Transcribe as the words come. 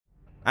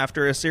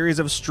After a series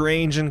of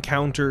strange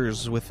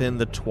encounters within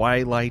the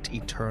Twilight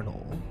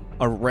Eternal,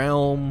 a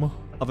realm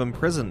of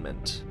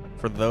imprisonment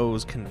for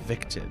those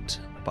convicted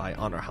by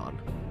Anarhan,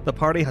 the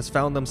party has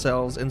found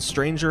themselves in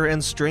stranger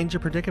and stranger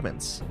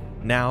predicaments.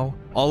 Now,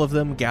 all of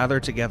them gather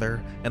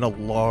together in a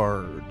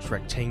large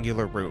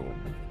rectangular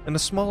room, in a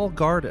small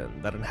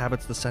garden that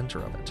inhabits the center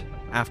of it.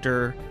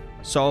 After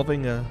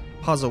solving a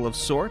puzzle of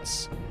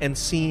sorts and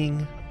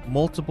seeing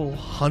multiple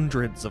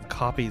hundreds of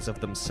copies of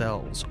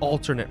themselves,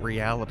 alternate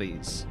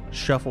realities,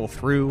 shuffle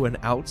through and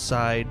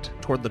outside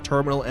toward the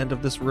terminal end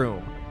of this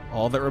room,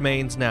 all that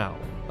remains now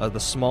are the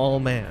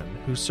small man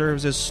who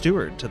serves as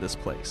steward to this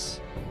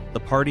place, the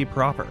party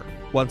proper,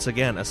 once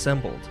again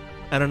assembled,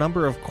 and a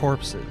number of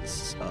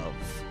corpses of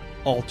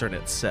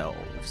alternate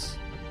selves.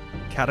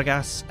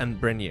 Cadagas and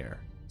Brenier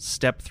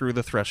step through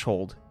the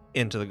threshold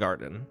into the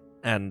garden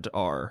and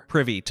are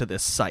privy to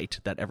this sight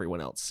that everyone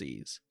else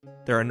sees.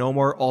 There are no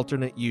more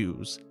alternate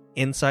yous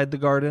inside the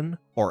garden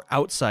or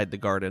outside the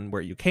garden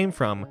where you came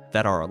from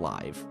that are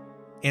alive.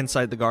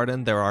 Inside the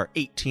garden, there are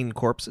 18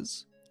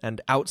 corpses, and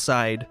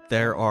outside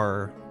there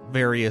are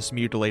various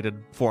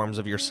mutilated forms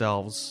of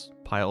yourselves,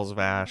 piles of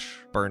ash,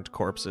 burnt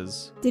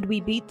corpses. Did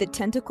we beat the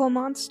tentacle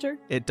monster?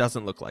 It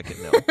doesn't look like it,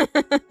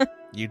 no.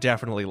 You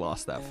definitely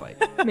lost that fight.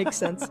 Makes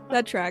sense.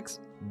 That tracks.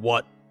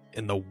 What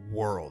in the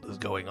world is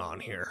going on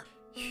here?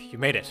 You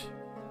made it.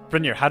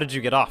 Brynjar, how did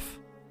you get off?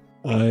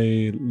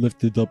 I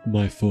lifted up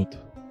my foot.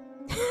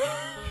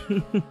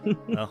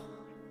 Well,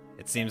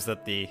 it seems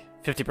that the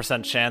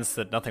 50% chance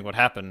that nothing would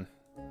happen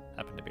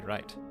happened to be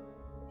right.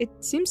 It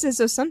seems as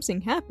though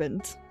something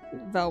happened.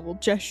 Val will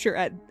gesture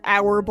at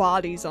our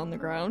bodies on the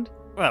ground.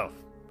 Well,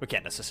 we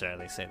can't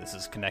necessarily say this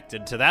is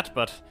connected to that,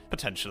 but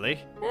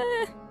potentially.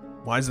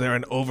 Why is there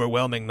an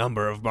overwhelming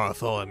number of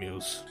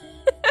Bartholomews?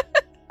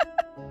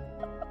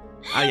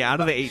 Yeah, out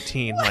of the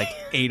 18, like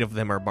 8 of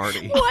them are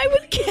Barty. Why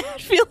would Cat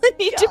feel the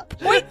need to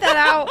point that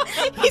out?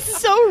 He's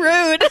so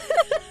rude.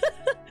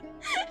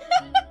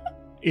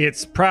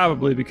 It's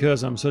probably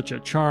because I'm such a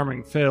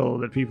charming fellow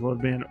that people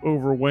have been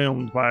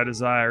overwhelmed by a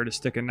desire to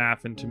stick a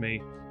knife into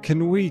me.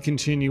 Can we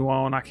continue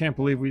on? I can't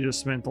believe we just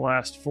spent the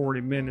last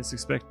 40 minutes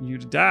expecting you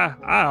to die.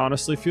 I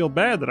honestly feel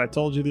bad that I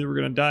told you that you were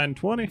going to die in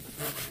 20.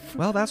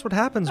 Well, that's what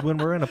happens when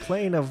we're in a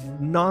plane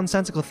of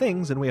nonsensical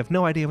things and we have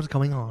no idea what's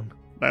going on.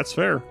 That's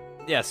fair.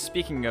 Yeah,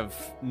 speaking of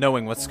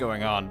knowing what's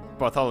going on,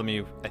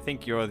 Bartholomew, I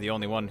think you're the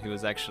only one who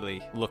has actually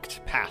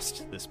looked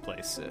past this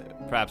place.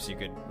 Perhaps you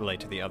could relate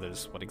to the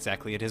others what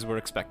exactly it is we're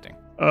expecting.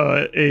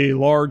 A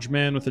large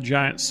man with a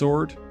giant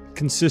sword,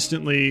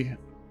 consistently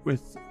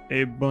with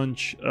a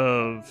bunch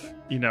of,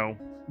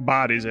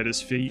 bodies at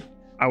his feet.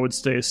 I would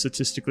say a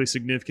statistically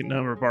significant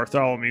number of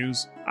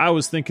Bartholomews. I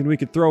was thinking we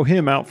could throw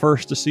him out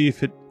first to see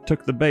if it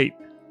took the bait,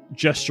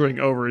 gesturing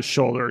over his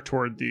shoulder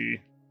toward the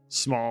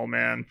small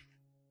man.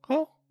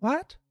 Oh,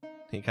 what?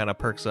 He kind of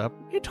perks up.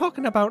 You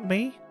talking about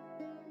me?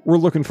 We're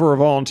looking for a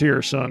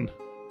volunteer, son.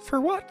 For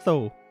what,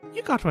 though?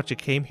 You got what you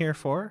came here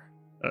for.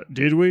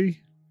 Did we?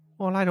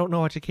 Well, I don't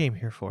know what you came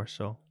here for,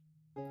 so...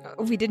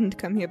 We didn't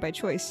come here by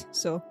choice,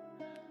 so...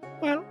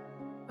 Well,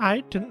 I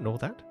didn't know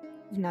that.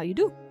 Now you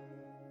do.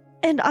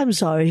 And I'm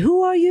sorry,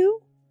 who are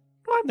you?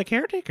 Oh, I'm the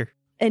caretaker.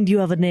 And you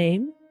have a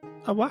name?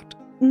 A what?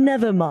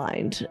 Never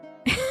mind.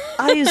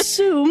 I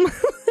assume...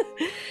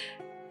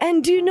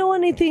 And do you know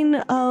anything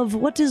of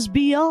what is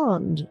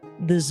beyond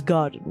this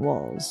garden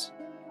walls?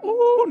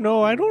 Oh,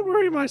 no, I don't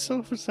worry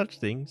myself with such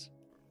things.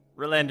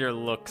 Rolandir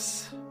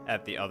looks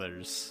at the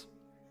others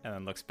and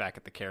then looks back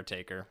at the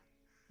caretaker.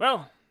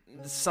 Well,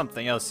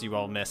 something else you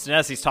all missed. And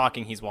as he's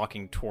talking, he's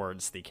walking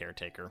towards the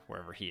caretaker,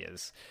 wherever he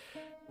is.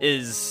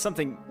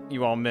 Something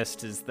you all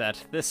missed is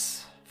that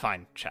this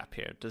fine chap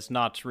here does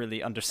not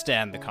really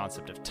understand the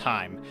concept of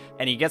time.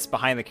 And he gets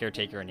behind the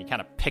caretaker and he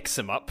kind of picks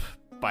him up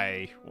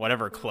by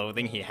whatever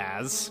clothing he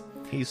has.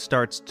 He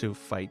starts to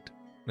fight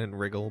and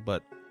wriggle,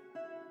 but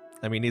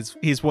I mean, he's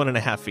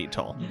 1.5 feet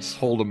tall. Just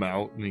hold him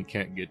out and he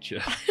can't get you.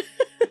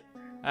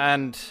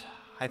 And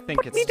I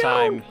think it's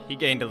time he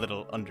gained a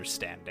little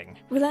understanding.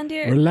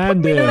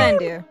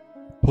 Rolandir.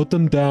 Put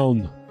them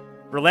down.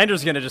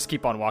 Rolandir's gonna just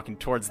keep on walking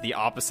towards the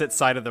opposite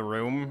side of the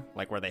room,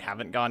 like where they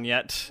haven't gone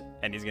yet,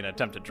 and he's gonna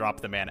attempt to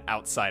drop the man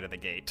outside of the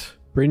gate.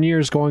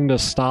 Brynjar's going to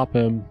stop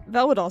him.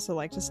 Val would also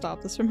like to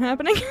stop this from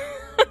happening.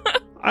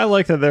 I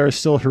like that there are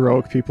still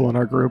heroic people in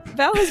our group.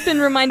 Val has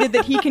been reminded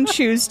that he can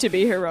choose to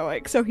be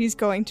heroic, so he's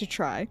going to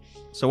try.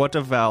 So what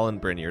do Val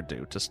and Brynjar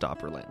do to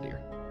stop Rolandir?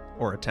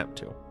 Or attempt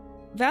to?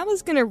 Val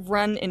is going to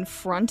run in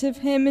front of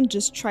him and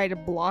just try to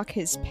block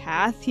his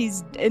path.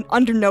 He's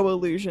under no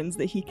illusions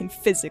that he can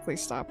physically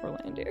stop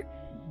Rolandir.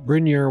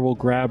 Brynjar will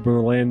grab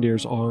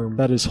Rolandir's arm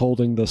that is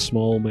holding the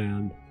small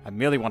man. I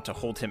merely want to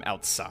hold him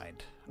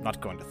outside. I'm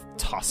not going to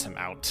toss him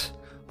out.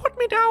 Put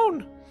me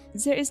down!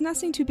 There is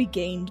nothing to be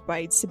gained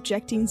by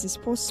subjecting this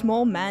poor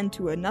small man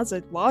to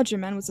another larger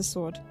man with a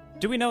sword.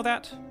 Do we know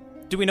that?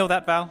 Do we know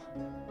that, Val?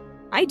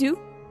 I do.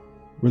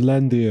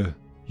 Rolandir,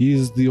 he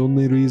is the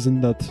only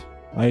reason that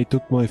I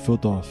took my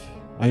foot off.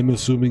 I'm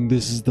assuming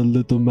this is the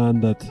little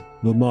man that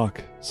The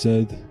Mach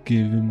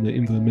gave him the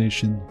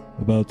information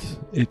about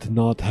it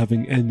not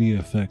having any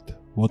effect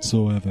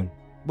whatsoever.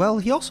 Well,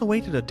 he also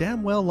waited a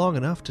damn well long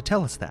enough to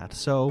tell us that,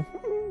 so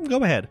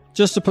go ahead.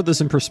 Just to put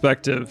this in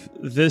perspective,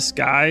 this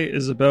guy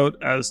is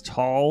about as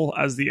tall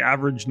as the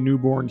average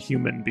newborn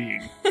human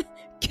being.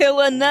 Kill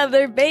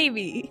another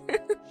baby.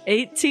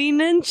 18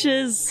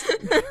 inches.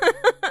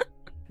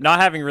 Not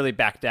having really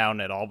backed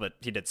down at all, but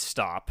he did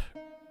stop,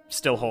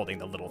 still holding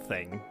the little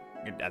thing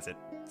as it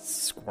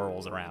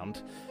squirrels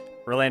around.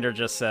 Relander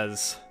just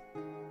says,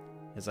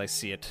 "As I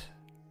see it,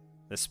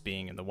 this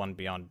being and the one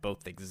beyond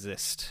both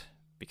exist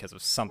because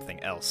of something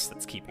else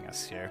that's keeping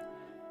us here.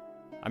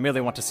 I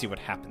merely want to see what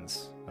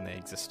happens when they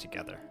exist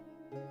together.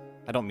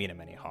 I don't mean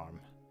him any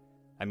harm.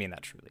 I mean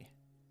that truly.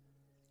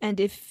 And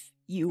if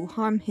you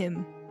harm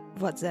him,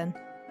 what then?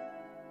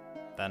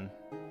 Then,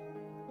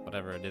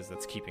 whatever it is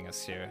that's keeping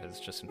us here has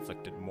just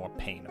inflicted more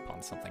pain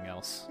upon something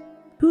else."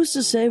 Who's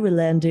to say,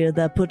 Rolandir,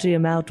 that putting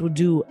him out would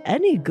do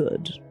any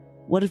good?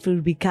 What if it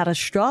would be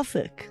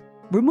catastrophic?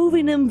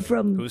 Removing him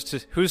from...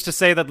 Who's to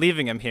say that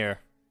leaving him here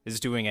is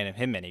doing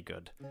him any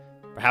good?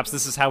 Perhaps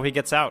this is how he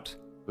gets out.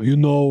 You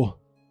know,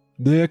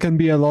 there can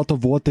be a lot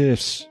of what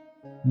ifs.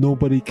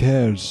 Nobody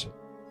cares.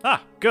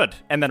 Ah, good.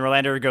 And then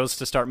Relander goes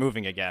to start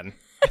moving again.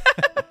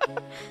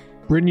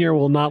 Brynjar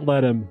will not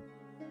let him.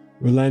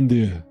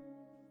 Rolandir,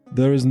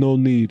 there is no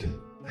need.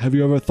 Have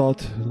you ever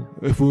thought,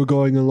 if we're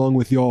going along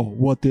with your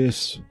what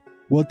ifs,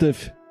 what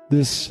if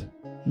this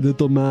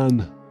little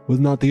man was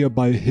not here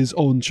by his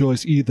own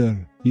choice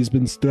either? He's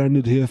been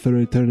stranded here for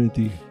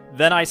eternity.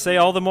 Then I say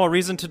all the more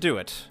reason to do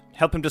it.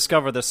 Help him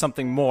discover there's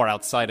something more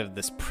outside of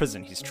this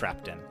prison he's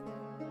trapped in.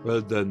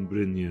 Well then,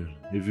 Brynjar,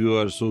 if you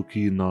are so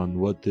keen on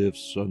what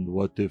ifs and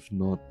what if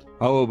not,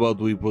 how about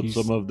we put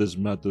some of this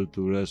matter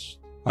to rest?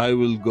 I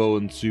will go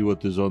and see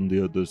what is on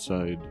the other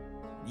side.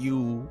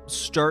 You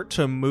start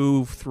to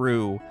move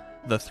through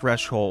the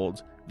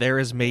threshold. There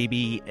is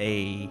maybe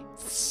a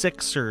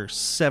 6 or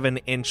 7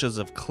 inches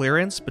of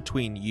clearance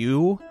between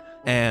you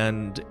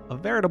and a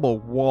veritable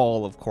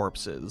wall of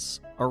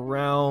corpses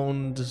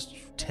around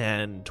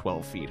 10,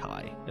 12 feet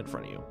high in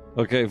front of you.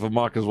 Okay,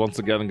 Vamok is once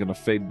again going to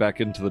fade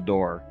back into the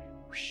door.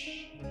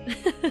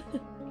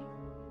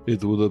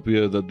 It would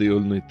appear that the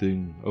only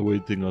thing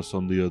awaiting us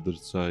on the other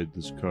side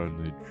is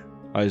carnage.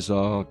 I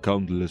saw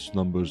countless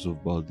numbers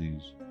of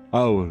bodies.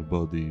 Our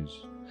bodies.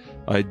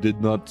 I did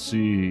not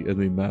see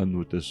any man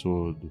with a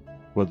sword,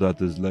 but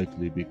that is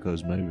likely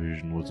because my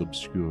vision was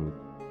obscured.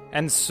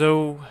 And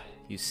so,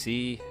 you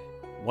see,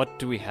 what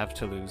do we have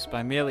to lose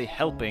by merely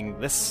helping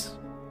this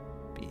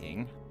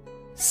being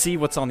see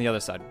what's on the other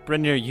side?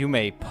 Brynjar, you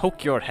may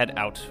poke your head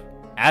out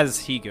as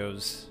he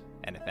goes,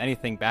 and if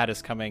anything bad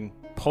is coming,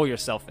 pull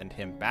yourself and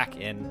him back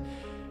in.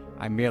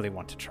 I merely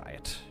want to try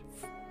it.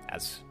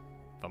 As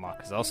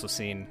Vamok has also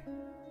seen,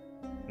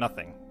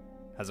 nothing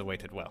has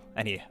awaited well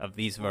any of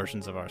these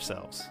versions of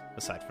ourselves,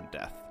 aside from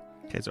death.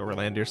 Okay, so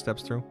Rolandir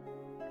steps through.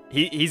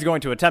 He's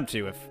going to attempt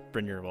to if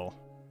Brynjar will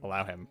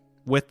allow him.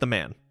 With the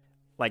man.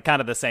 Like,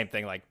 kind of the same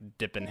thing, like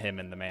dipping him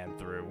and the man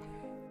through.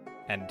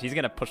 And he's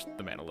going to push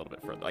the man a little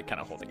bit further, like kind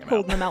of holding him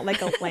Holding out. him out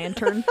like a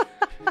lantern.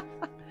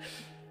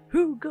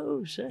 Who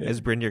goes?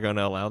 Is Brynjar going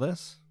to allow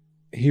this?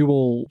 He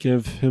will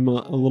give him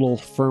a little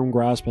firm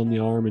grasp on the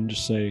arm and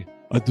just say,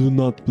 I do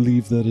not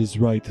believe that it is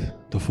right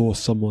to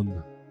force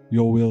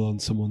your will on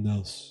someone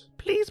else.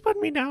 Please put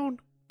me down.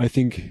 I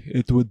think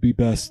it would be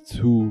best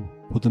to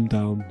put him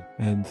down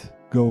and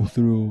go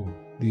through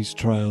these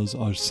trials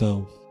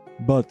ourselves.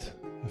 But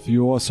if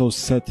you are so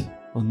set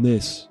on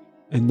this,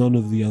 and none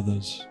of the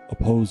others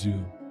oppose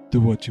you,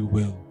 do what you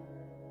will.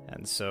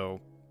 And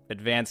so,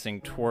 advancing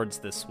towards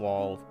this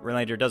wall,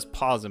 Relander does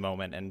pause a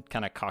moment and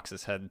kind of cocks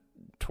his head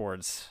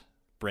towards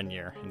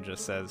Brynjar and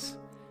just says,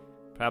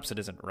 "Perhaps it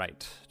isn't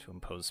right to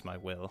impose my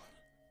will,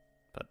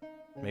 but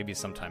maybe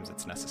sometimes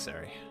it's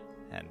necessary."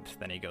 And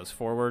then he goes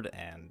forward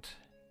and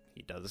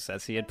he does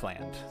as he had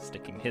planned,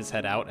 sticking his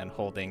head out and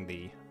holding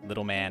the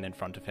little man in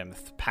front of him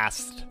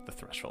past the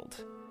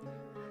threshold.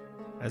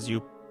 As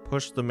you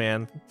push the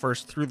man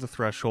first through the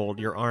threshold,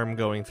 your arm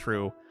going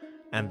through,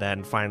 and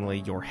then finally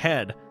your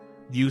head,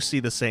 you see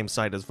the same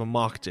sight as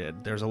Vamok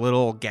did. There's a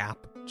little gap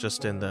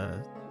just in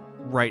the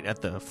right at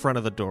the front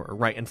of the door,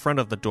 right in front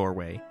of the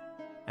doorway,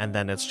 and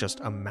then it's just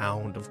a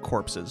mound of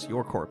corpses,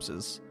 your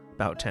corpses,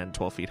 about 10,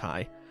 12 feet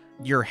high.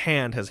 Your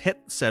hand has hit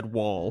said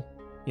wall,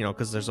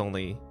 because there's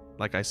only,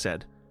 like I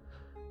said,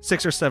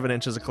 6 or 7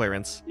 inches of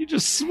clearance. You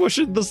just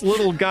swooshing this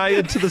little guy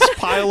into this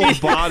pile of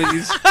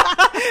bodies.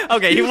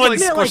 Okay, he wouldn't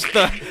like, squish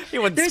the... He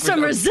wouldn't There's squish some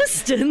the-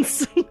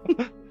 resistance.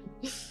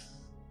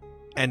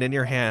 And in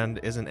your hand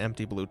is an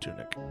empty blue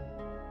tunic.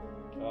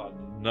 Oh,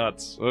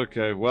 nuts.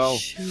 Okay, well,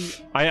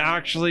 Shoot.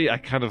 I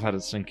kind of had a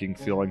sinking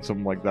feeling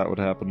something like that would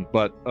happen,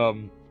 but,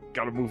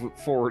 gotta move it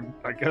forward,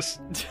 I guess.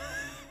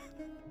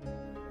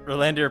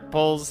 Rolandir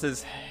pulls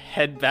his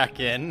head back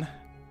in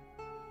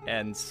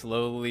and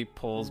slowly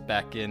pulls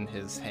back in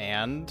his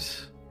hand.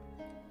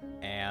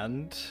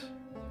 And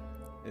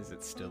is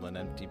it still an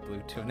empty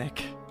blue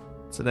tunic?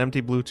 It's an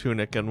empty blue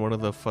tunic, and one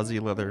of the fuzzy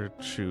leather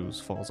shoes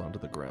falls onto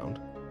the ground.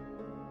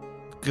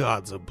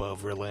 Gods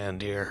above,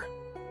 Rolandir.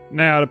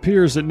 Now, it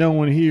appears that no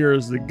one here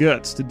has the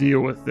guts to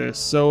deal with this,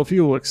 so if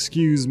you'll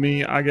excuse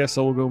me, I guess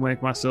I will go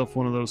make myself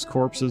one of those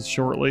corpses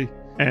shortly,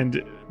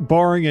 and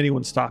barring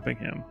anyone stopping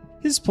him.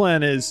 His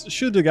plan is,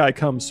 should the guy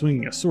come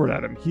swinging a sword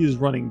at him, he is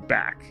running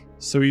back.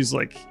 So he's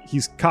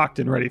cocked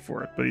and ready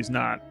for it, but he's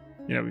not.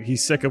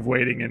 He's sick of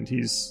waiting, and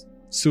he's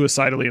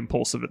suicidally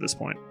impulsive at this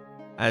point.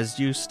 As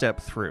you step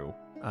through,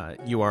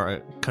 you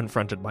are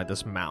confronted by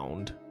this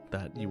mound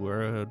that you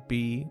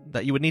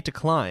would need to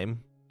climb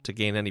to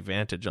gain any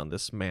vantage on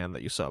this man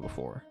that you saw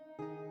before.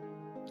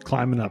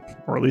 Climbing up,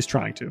 or at least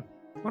trying to.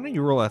 Why don't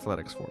you roll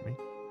athletics for me?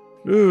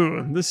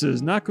 Ooh, this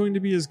is not going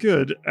to be as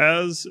good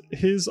as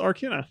his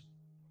Arcana.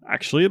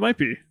 Actually, it might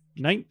be.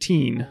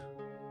 19.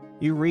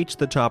 You reach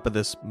the top of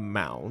this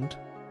mound,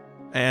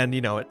 and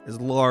it is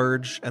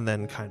large and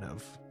then kind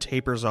of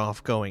tapers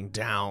off going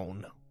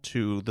down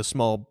to the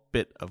small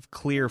bit of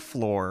clear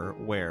floor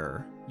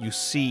where you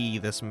see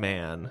this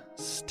man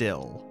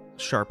still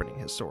sharpening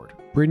his sword.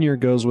 Brynir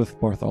goes with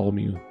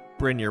Bartholomew.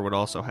 Brynir would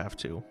also have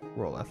to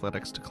roll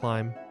athletics to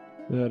climb.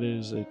 That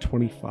is a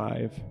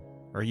 25.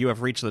 Or you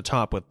have reached the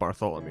top with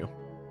Bartholomew.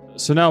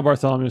 So now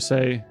Bartholomew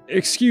say,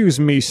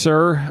 "Excuse me,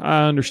 sir.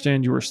 I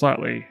understand you were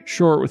slightly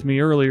short with me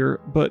earlier,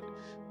 but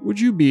would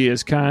you be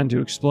as kind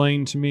to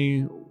explain to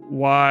me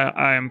why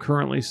I am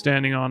currently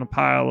standing on a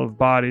pile of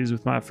bodies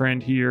with my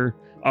friend here,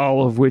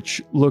 all of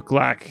which look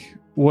like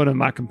one of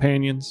my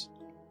companions?"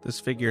 This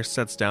figure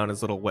sets down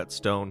his little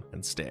whetstone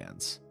and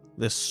stands.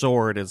 This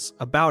sword is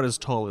about as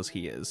tall as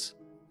he is,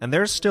 and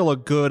there's still a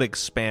good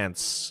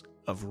expanse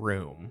of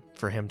room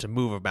for him to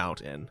move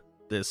about in.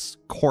 This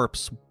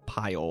corpse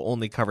pile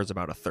only covers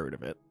about a third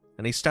of it,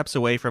 and he steps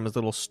away from his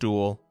little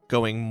stool,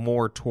 going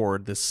more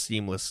toward this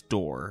seamless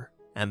door,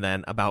 and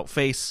then about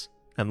face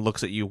and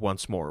looks at you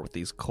once more with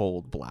these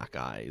cold black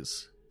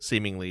eyes,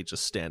 seemingly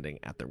just standing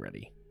at the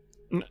ready.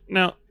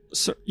 Now,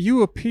 sir,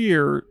 you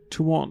appear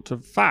to want to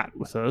fight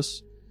with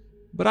us,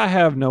 but I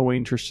have no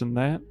interest in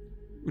that.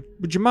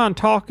 Would you mind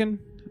talking?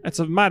 That's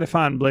a mighty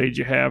fine blade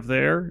you have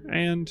there,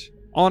 and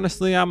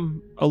honestly,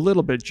 I'm a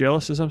little bit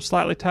jealous as I'm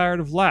slightly tired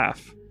of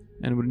life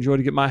and would enjoy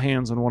to get my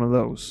hands on one of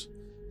those.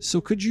 So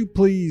could you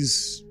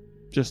please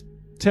just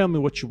tell me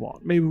what you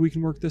want? Maybe we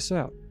can work this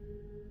out.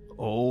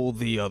 All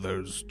the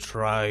others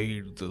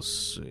tried the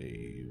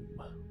same.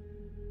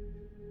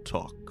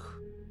 Talk.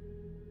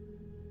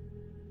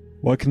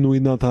 Why can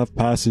we not have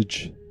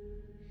passage?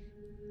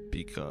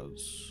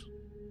 Because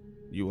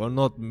you are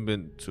not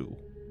meant to.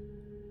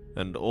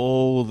 And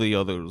all the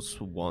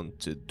others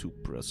wanted to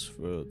press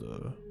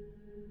further.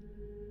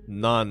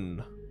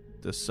 None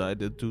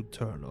decided to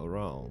turn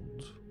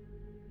around.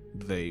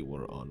 They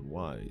were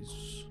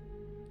unwise,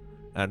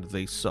 and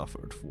they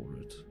suffered for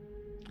it.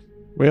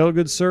 Well,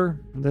 good sir,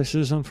 this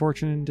is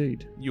unfortunate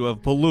indeed. You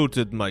have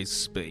polluted my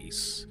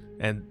space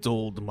and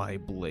dulled my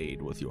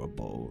blade with your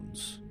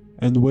bones.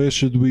 And where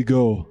should we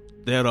go?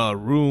 There are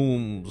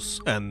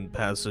rooms and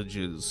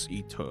passages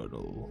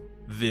eternal.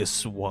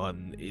 This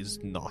one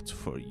is not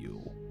for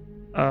you.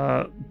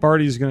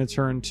 Barty's going to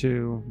turn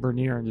to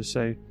Brynir and just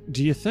say,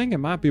 "Do you think it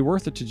might be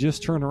worth it to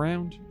just turn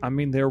around? I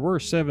mean, there were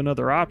 7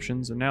 other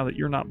options, and now that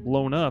you're not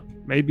blown up,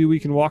 maybe we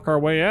can walk our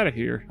way out of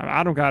here.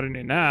 I don't got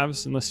any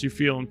knives, unless you're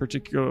feeling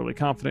particularly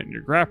confident in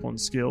your grappling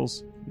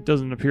skills. It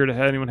doesn't appear to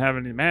have anyone have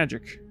any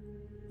magic."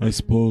 I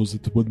suppose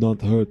it would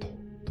not hurt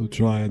to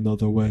try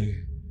another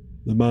way.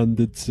 The man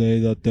did say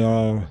that there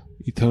are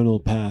eternal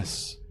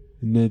paths,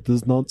 and it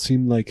does not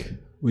seem like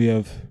we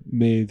have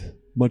made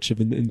much of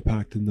an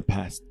impact in the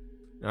past.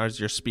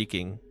 As you're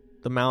speaking,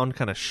 the mound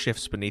kind of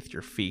shifts beneath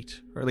your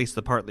feet, or at least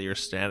the part that you're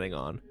standing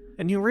on,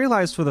 and you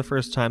realize for the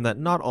first time that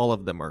not all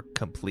of them are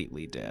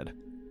completely dead.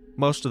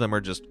 Most of them are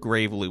just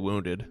gravely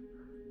wounded,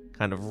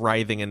 kind of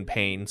writhing in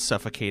pain,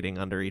 suffocating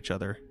under each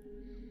other.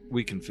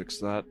 We can fix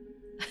that.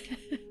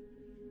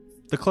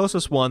 The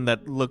closest one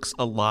that looks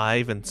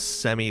alive and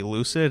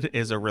semi-lucid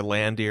is a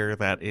Rolandir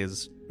that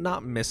is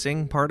not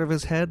missing part of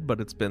his head,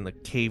 but it's been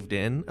caved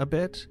in a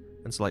bit.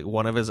 And so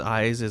one of his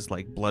eyes is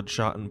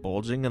bloodshot and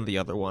bulging, and the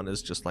other one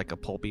is just a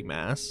pulpy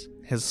mass.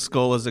 His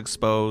skull is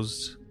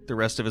exposed. The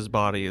rest of his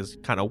body is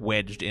kind of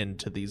wedged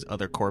into these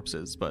other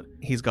corpses, but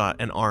he's got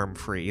an arm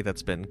free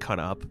that's been cut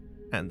up,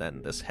 and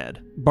then this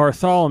head.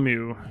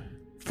 Bartholomew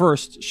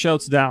first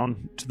shouts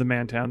down to the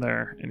man down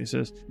there, and he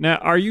says, "Now,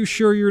 are you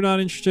sure you're not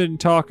interested in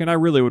talking? I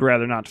really would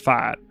rather not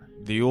fight."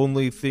 The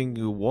only thing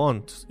you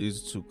want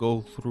is to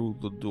go through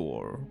the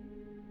door.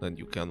 Then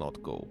you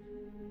cannot go.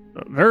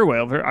 Very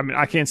well.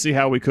 I can't see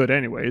how we could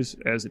anyways,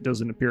 as it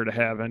doesn't appear to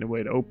have any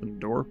way to open the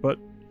door, but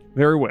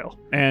very well.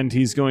 And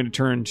he's going to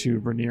turn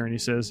to Brynir and he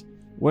says,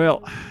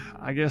 "Well,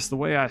 I guess the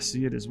way I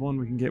see it is, 1,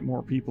 we can get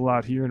more people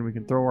out here and we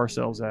can throw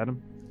ourselves at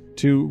them.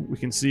 2, we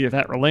can see if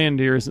that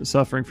Rolandir isn't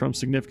suffering from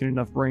significant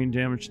enough brain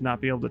damage to not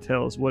be able to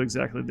tell us what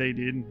exactly they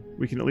did.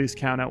 We can at least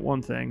count out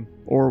one thing,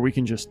 or we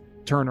can just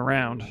turn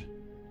around.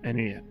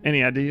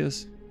 Any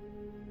ideas?"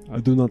 I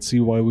do not see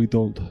why we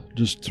don't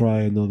just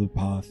try another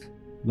path.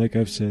 like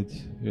I've said,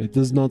 it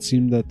does not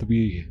seem that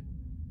we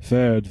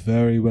fared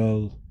very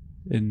well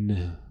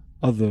in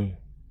other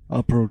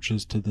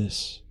approaches to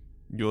this.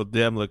 Your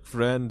Demlik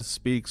friend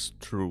speaks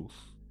truth.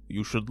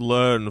 You should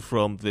learn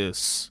from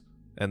this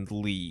and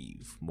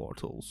leave,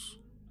 mortals.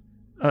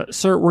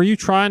 Sir, were you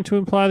trying to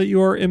imply that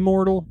you are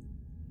immortal?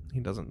 He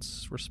doesn't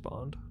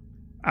respond.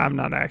 I'm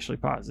not actually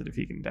positive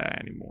he can die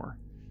anymore.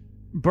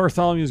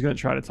 Bartholomew's going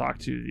to try to talk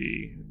to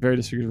the very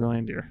disfigured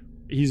Rolandir.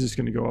 He's just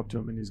going to go up to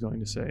him and he's going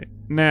to say,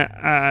 "Nah,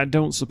 I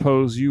don't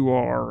suppose you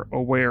are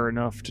aware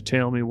enough to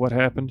tell me what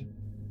happened?"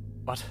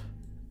 What?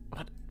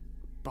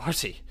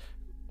 Barty,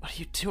 what are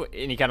you doing?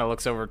 And he kind of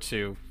looks over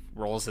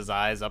rolls his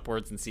eyes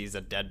upwards and sees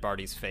a dead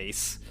Barty's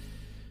face.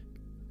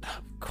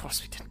 Of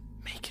course we didn't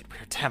make it. We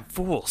were damn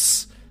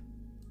fools.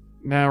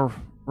 Now,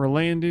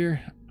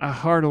 Rolandir, I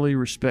heartily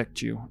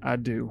respect you. I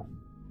do.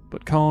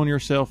 But calling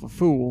yourself a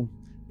fool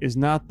is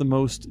not the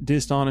most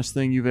dishonest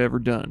thing you've ever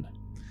done.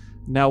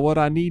 Now, what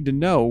I need to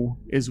know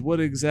is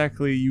what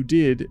exactly you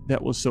did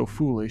that was so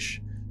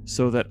foolish,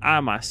 so that I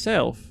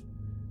myself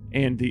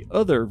and the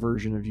other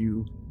version of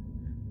you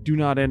do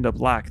not end up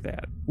like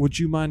that. Would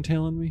you mind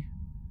telling me?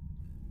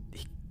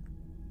 He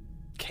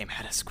came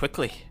at us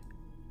quickly.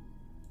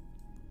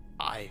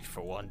 I,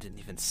 for one, didn't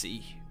even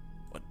see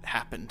what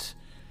happened.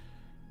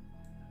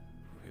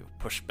 We were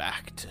pushed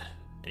back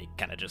and he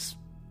kind of just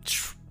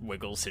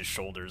wiggles his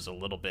shoulders a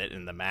little bit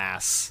in the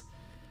mass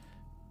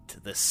to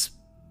this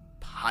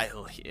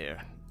pile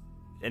here.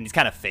 And he's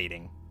kind of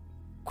fading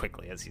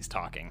quickly as he's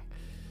talking.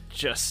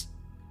 Just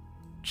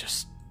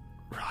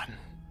run.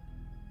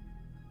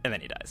 And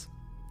then he dies.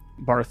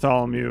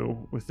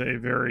 Bartholomew, with a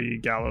very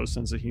gallows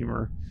sense of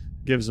humor,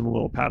 gives him a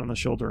little pat on the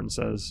shoulder and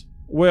says,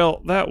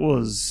 "Well, that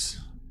was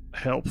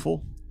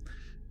helpful."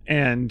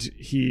 And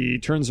he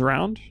turns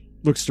around,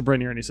 looks to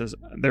Brynjar, and he says,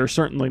 "There's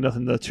certainly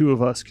nothing the two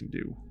of us can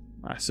do.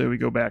 I say we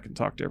go back and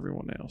talk to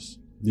everyone else."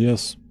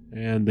 Yes,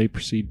 and they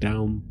proceed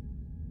down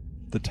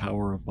the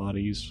Tower of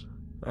Bodies.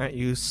 Alright,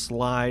 you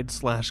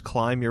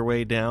slide/climb your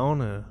way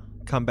down,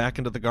 come back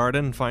into the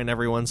garden, and find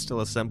everyone still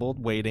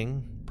assembled,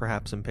 waiting,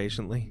 perhaps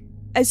impatiently.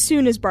 As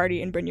soon as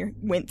Barty and Brynjar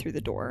went through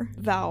the door,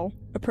 Val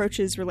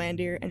approaches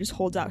Rolandir and just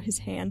holds out his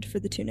hand for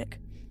the tunic.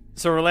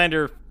 So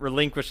Rolandir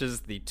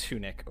relinquishes the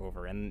tunic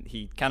over, and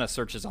he kind of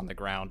searches on the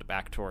ground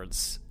back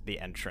towards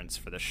the entrance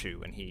for the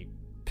shoe, and he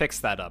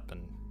picks that up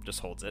and just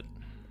holds it.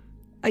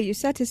 Are you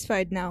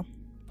satisfied now?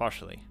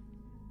 Partially.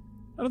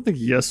 I don't think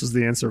yes was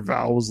the answer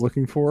Val was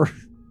looking for.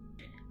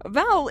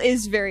 Val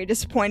is very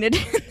disappointed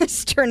in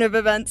this turn of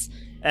events.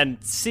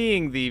 And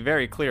seeing the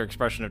very clear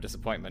expression of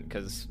disappointment,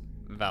 because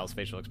Val's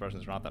facial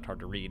expressions are not that hard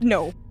to read.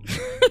 No.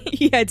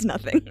 He hides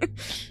nothing.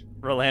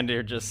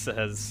 Rolandir just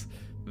says,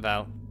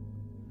 "Val,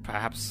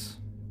 perhaps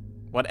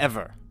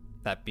whatever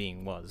that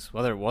being was,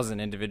 whether it was an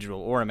individual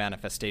or a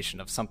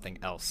manifestation of something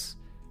else,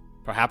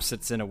 perhaps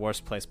it's in a worse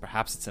place,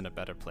 perhaps it's in a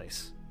better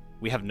place.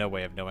 We have no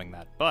way of knowing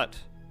that, but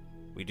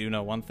we do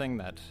know one thing,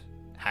 that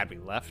had we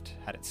left,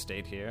 had it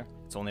stayed here,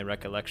 its only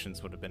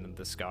recollections would have been in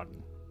this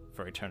garden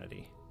for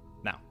eternity.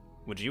 Now,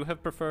 would you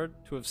have preferred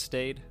to have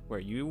stayed where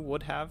you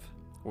would have,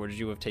 or would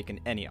you have taken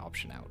any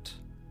option out?"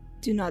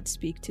 Do not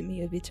speak to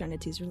me of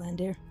eternities,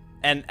 Rolandir.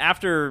 And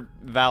after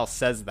Val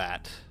says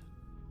that,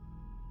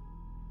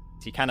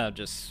 he kind of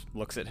just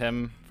looks at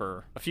him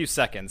for a few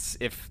seconds,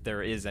 if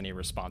there is any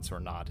response or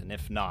not. And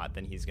if not,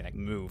 then he's going to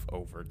move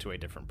over to a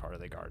different part of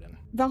the garden.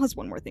 Val has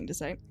one more thing to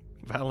say.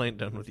 Val ain't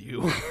done with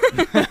you.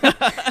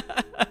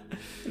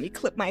 Let me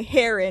clip my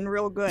hair in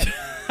real good.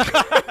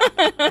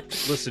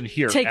 Listen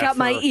here. Take out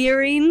my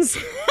earrings.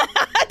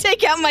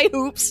 Take out my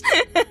hoops.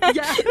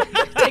 Yeah.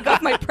 Take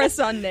off my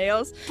press-on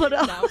nails. Put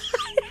up. No.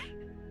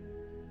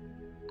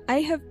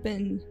 I have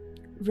been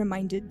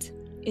reminded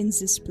in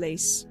this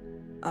place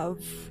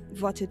of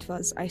what it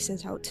was I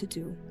set out to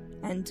do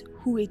and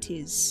who it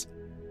is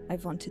I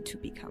wanted to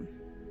become.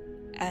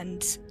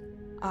 And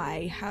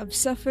I have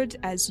suffered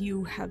as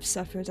you have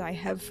suffered. I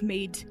have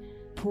made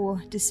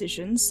poor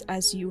decisions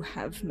as you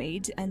have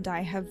made, and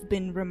I have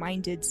been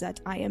reminded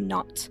that I am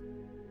not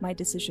my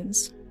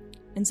decisions,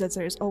 and that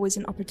there is always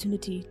an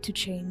opportunity to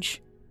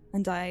change.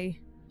 And I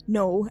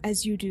know,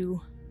 as you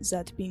do,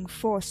 that being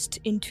forced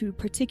into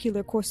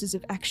particular courses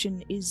of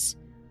action is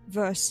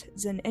worse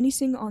than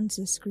anything on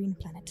this green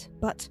planet.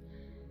 But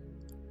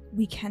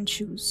we can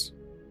choose,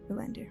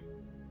 Rolandir.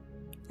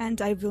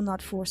 And I will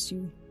not force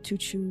you to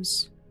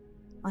choose.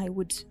 I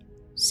would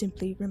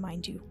simply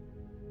remind you.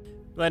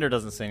 Rolandir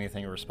doesn't say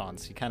anything in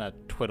response. He kind of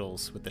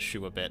twiddles with the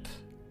shoe a bit,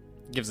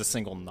 gives a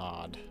single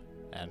nod,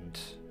 and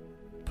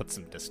puts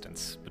some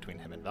distance between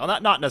him and Val.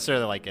 Not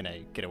necessarily like in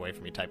a get away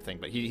from me type thing,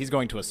 but he's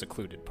going to a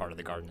secluded part of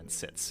the garden and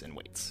sits and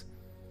waits.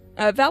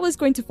 Val is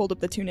going to fold up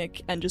the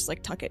tunic and just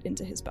tuck it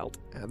into his belt.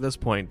 At this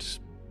point,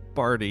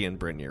 Barty and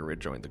Brynjar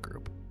rejoin the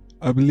group.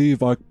 I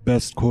believe our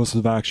best course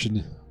of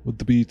action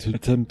would be to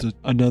attempt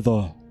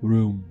another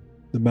room.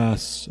 The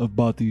mass of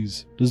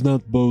bodies does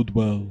not bode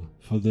well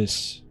for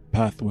this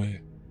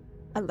pathway.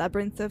 A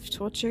labyrinth of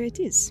torture it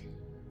is.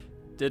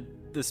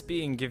 Did this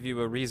being give you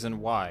a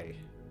reason why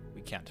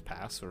we can't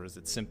pass, or is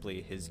it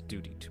simply his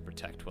duty to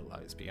protect what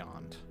lies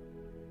beyond?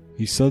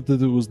 He said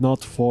that it was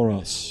not for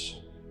us,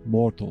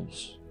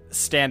 mortals.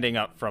 Standing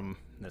up from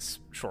this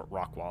short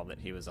rock wall that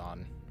he was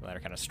on,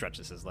 Rolander kind of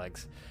stretches his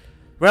legs.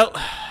 Well,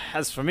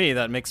 as for me,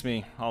 that makes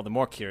me all the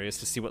more curious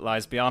to see what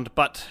lies beyond,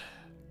 but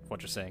if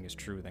what you're saying is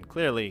true, then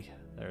clearly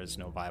there is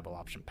no viable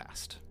option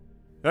past.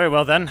 Very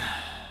well, then.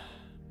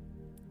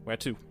 Where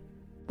to?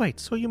 Wait,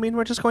 so you mean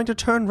we're just going to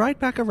turn right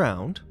back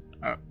around?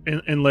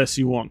 Unless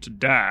you want to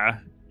die,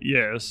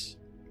 yes.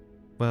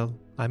 Well,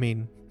 I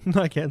mean,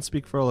 I can't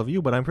speak for all of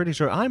you, but I'm pretty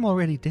sure I'm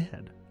already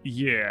dead.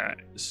 Yeah,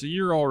 so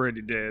you're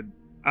already dead.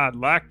 I'd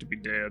like to be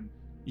dead,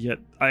 yet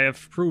I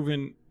have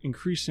proven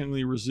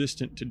increasingly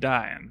resistant to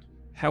dying.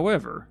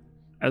 However,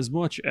 as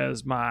much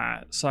as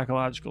my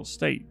psychological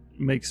state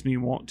makes me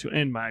want to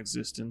end my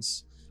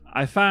existence,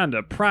 I find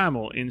a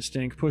primal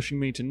instinct pushing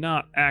me to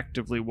not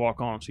actively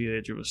walk onto the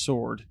edge of a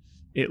sword,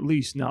 at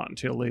least not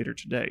until later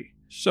today.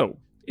 So,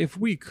 if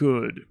we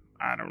could,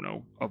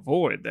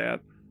 avoid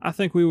that, I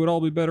think we would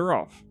all be better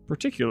off,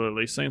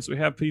 particularly since we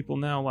have people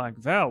now like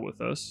Val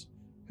with us,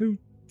 who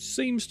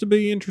seems to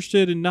be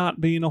interested in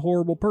not being a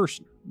horrible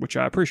person, which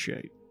I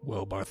appreciate.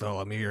 Well,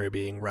 Bartholomew, you're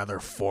being rather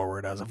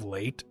forward as of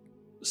late.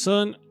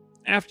 Son,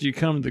 after you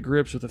come to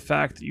grips with the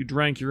fact that you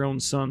drank your own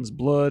son's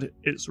blood,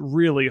 it's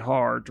really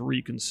hard to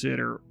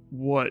reconsider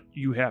what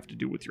you have to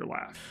do with your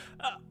life.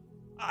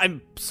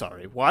 I'm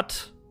sorry,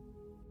 what?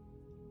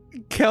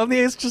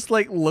 Kelnias just,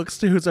 looks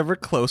to who's ever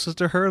closest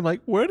to her and,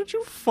 where did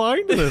you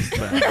find this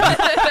man?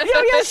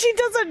 Yeah, she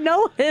doesn't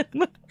know him.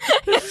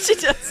 She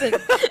doesn't.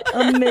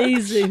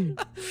 Amazing.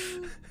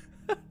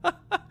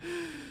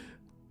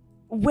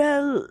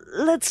 Well,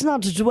 let's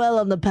not dwell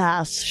on the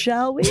past,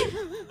 shall we?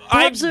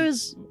 Perhaps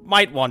there's...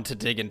 might want to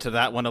dig into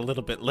that one a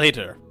little bit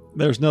later.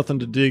 There's nothing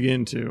to dig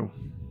into.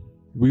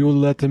 We will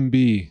let him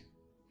be.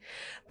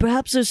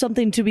 Perhaps there's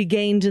something to be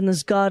gained in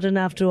this garden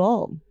after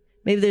all.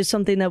 Maybe there's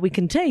something that we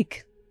can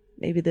take.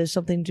 Maybe there's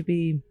something to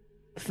be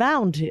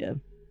found here.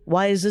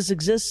 Why does this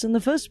exist in the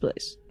first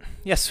place?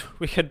 Yes,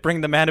 we could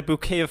bring the man a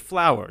bouquet of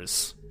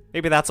flowers.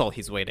 Maybe that's all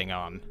he's waiting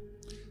on.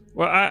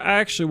 Well, I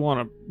actually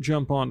want to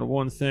jump onto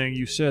one thing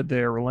you said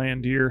there,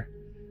 Rolandir.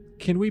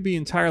 Can we be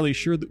entirely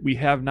sure that we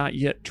have not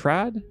yet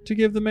tried to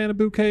give the man a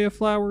bouquet of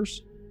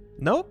flowers?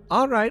 Nope.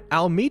 All right,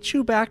 I'll meet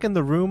you back in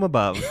the room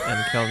above.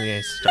 And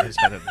Kelnias starts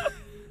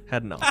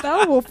heading off.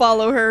 Val will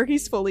follow her.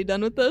 He's fully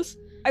done with this.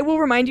 I will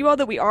remind you all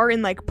that we are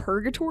in,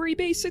 purgatory,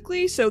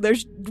 basically, so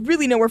there's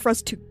really nowhere for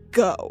us to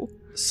go.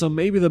 So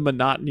maybe the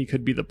monotony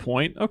could be the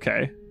point?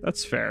 Okay,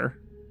 that's fair.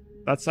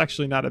 That's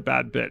actually not a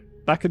bad bit.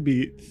 That could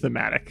be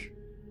thematic.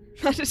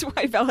 That is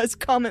why Val has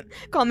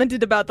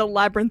commented about the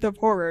Labyrinth of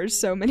Horrors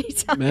so many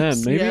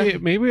times.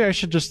 Man, maybe I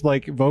should just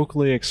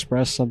vocally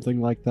express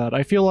something like that.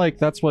 I feel like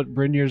that's what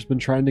Brynjar's been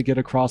trying to get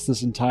across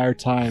this entire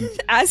time.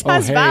 As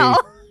has Val.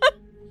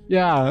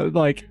 Yeah,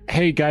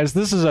 hey guys,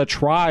 this is a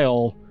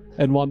trial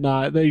and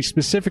whatnot. They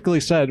specifically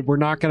said we're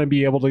not going to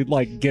be able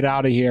to get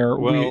out of here.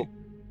 Well,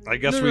 I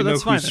guess we know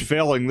that's fine who's then.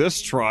 failing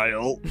this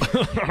trial.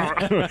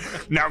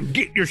 Now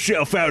get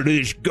yourself out of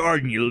this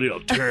garden, you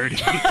little turd.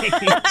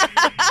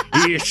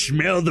 You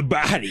smell the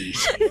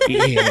bodies.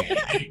 Yeah.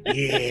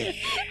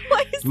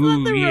 Why is that the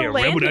rub it on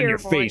Rolandir your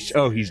voice? face.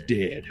 Oh, he's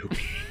dead.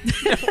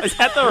 Is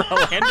that the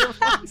Rolander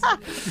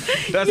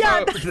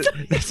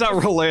voice? That's how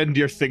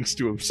Rolandir thinks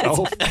to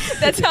himself.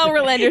 That's how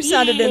Rolandir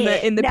sounded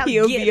in the Now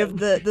POV get of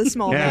the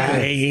small Yeah,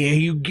 man. yeah,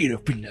 you get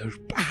up in those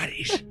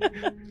bodies.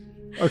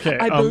 Okay,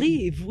 I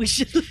believe we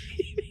should leave.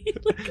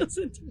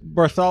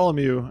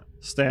 Bartholomew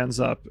stands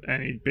up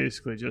and he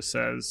basically just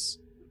says,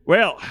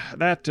 well,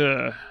 that,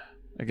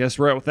 I guess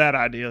we're out with that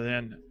idea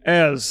then.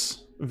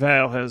 As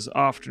Val has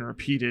often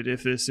repeated,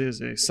 if this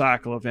is a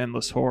cycle of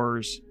endless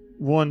horrors,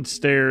 one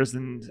stair is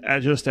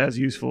just as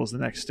useful as the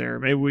next stair.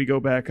 Maybe we go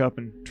back up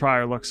and try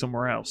our luck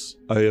somewhere else.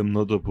 I am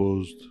not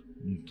opposed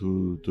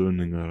to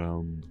turning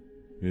around.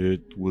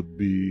 It would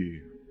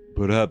be...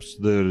 Perhaps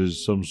there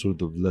is some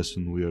sort of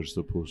lesson we are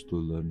supposed to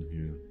learn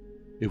here.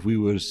 If we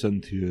were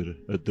sent here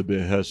at the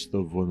behest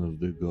of one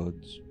of the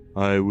gods,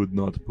 I would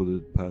not put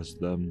it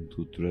past them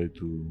to try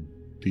to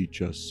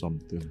teach us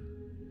something.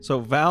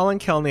 So Val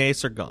and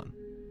Kelnias are gone.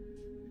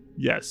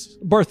 Yes.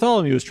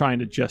 Bartholomew is trying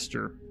to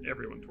gesture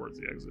everyone towards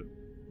the exit.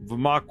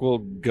 Vamok will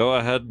go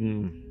ahead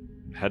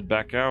and head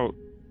back out.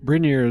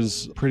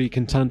 Brynjar's pretty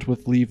content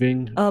with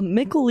leaving.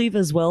 Mick will leave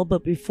as well,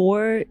 but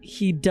before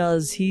he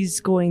does, he's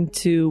going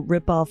to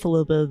rip off a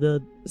little bit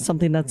of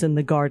something that's in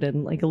the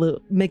garden.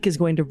 Mick is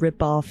going to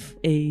rip off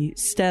a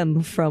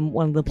stem from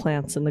one of the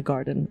plants in the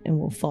garden and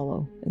will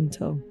follow in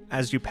tow.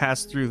 As you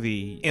pass through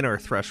the inner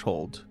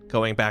threshold,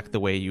 going back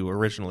the way you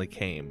originally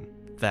came,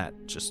 that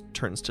just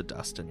turns to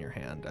dust in your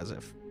hand as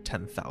if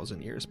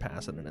 10,000 years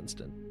pass in an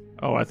instant.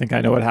 Oh, I think I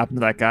know what happened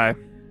to that guy.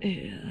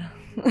 Yeah.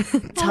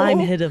 Time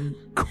hit him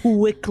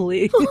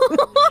quickly.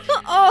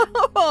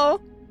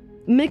 Oh,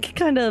 Mick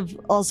kind of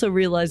also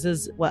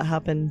realizes what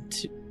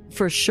happened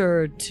for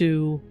sure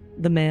to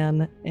the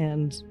man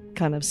and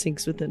kind of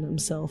sinks within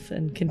himself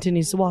and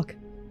continues to walk.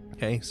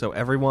 Okay, so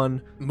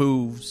everyone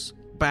moves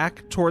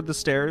back toward the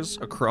stairs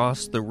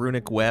across the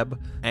runic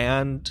web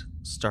and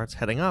starts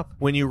heading up.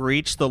 When you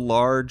reach the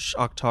large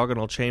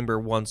octagonal chamber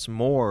once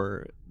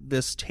more,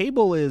 this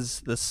table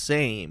is the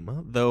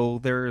same, though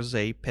there's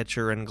a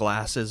pitcher and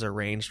glasses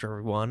arranged for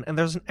everyone, and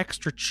there's an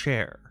extra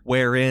chair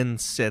wherein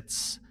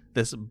sits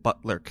this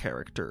butler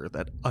character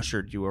that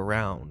ushered you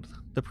around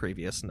the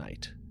previous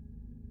night.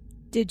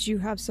 Did you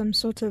have some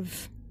sort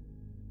of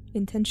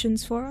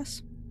intentions for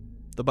us?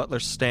 The butler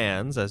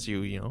stands as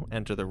you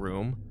enter the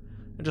room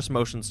and just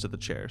motions to the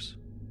chairs.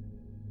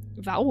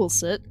 Val will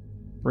sit.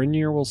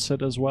 Brynir will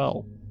sit as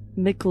well.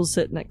 Mick will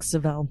sit next to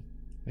Val,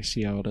 I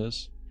see how it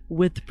is.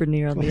 with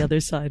Brynir on the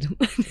other side.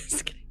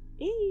 Just kidding.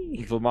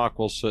 Eee. Vilmok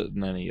will sit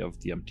in any of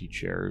the empty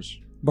chairs.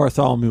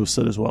 Bartholomew will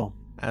sit as well.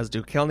 As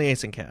do Kelny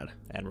Aesincad.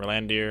 And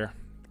Rolandir,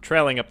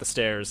 trailing up the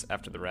stairs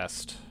after the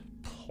rest,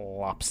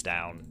 plops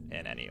down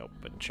in any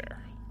open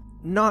chair.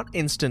 Not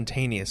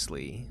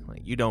instantaneously,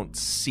 like you don't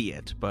see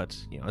it, but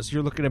as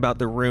you're looking about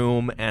the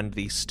room and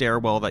the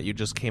stairwell that you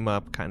just came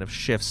up kind of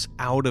shifts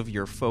out of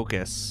your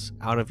focus,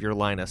 out of your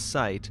line of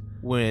sight.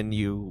 When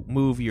you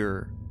move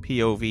your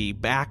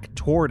POV back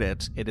toward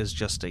it, it is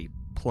just a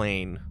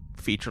plain,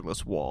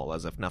 featureless wall,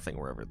 as if nothing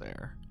were ever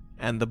there.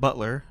 And the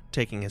butler,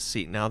 taking his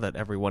seat now that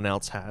everyone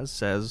else has,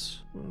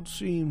 says, "It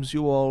seems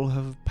you all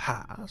have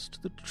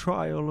passed the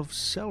trial of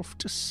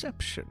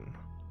self-deception.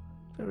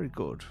 Very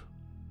good.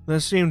 There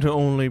seem to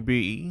only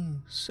be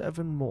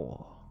 7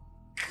 more.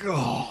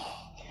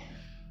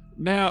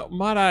 Now,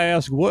 might I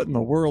ask what in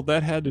the world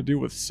that had to do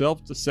with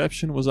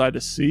self-deception? Was I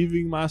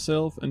deceiving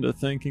myself into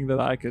thinking that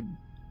I could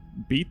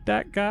beat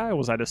that guy?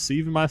 Was I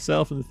deceiving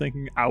myself into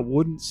thinking I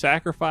wouldn't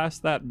sacrifice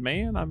that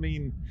man? I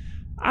mean,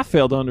 I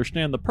fail to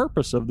understand the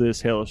purpose of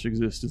this hellish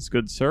existence,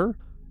 good sir.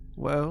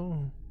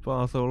 Well,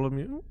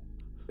 Bartholomew,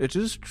 it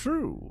is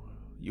true.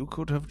 You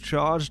could have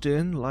charged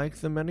in like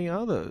the many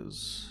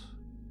others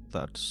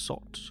that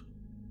sought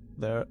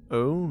their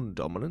own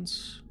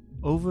dominance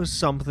over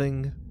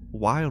something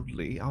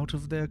wildly out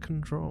of their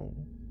control.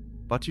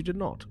 But you did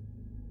not.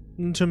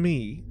 To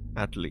me,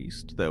 at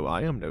least, though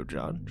I am no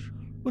judge,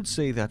 would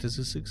say that is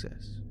a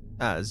success,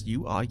 as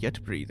you are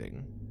yet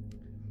breathing.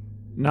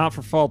 Not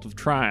for fault of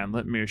trying,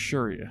 let me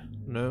assure you.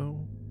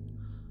 No,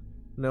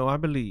 I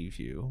believe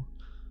you.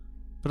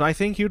 But I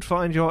think you'd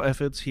find your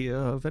efforts here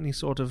of any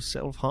sort of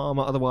self-harm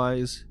or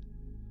otherwise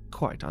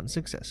quite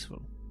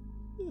unsuccessful.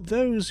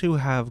 Those who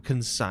have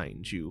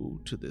consigned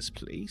you to this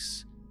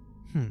place,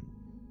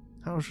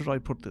 how should I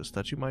put this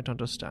that you might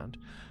understand,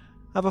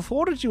 have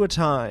afforded you a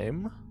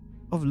time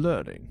of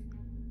learning.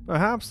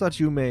 Perhaps that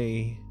you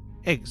may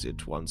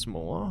exit once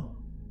more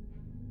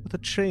with a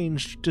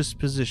changed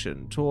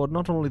disposition toward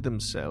not only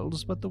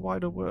themselves but the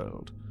wider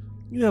world.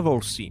 You have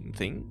all seen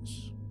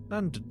things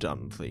and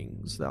done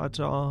things that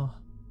are,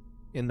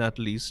 in at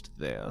least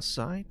their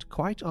sight,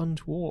 quite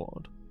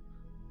untoward.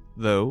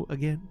 Though,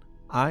 again,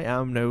 I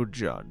am no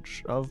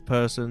judge of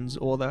persons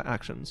or their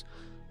actions.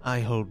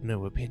 I hold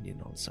no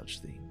opinion on such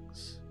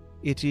things.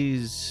 It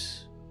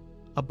is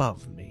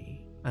above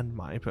me and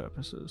my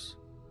purposes.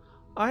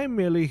 I am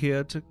merely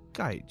here to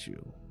guide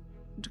you,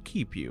 to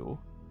keep you,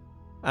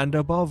 and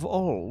above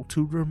all,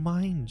 to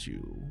remind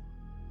you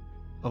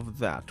of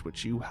that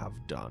which you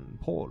have done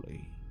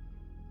poorly.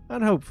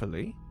 And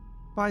hopefully,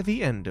 by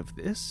the end of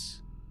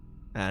this,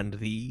 and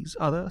these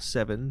other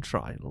 7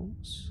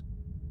 trials,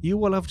 you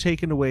will have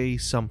taken away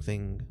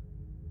something,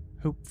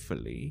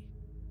 hopefully,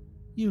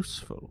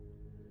 useful.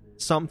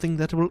 Something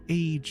that will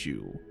aid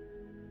you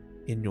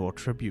in your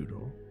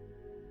tribunal,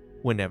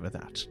 whenever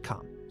that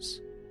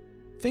comes.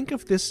 Think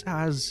of this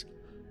as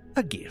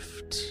a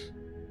gift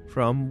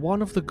from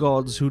one of the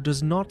gods who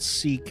does not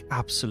seek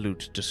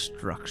absolute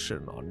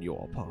destruction on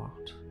your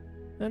part.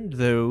 And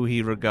though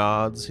he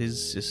regards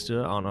his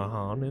sister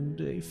Anahan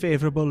in a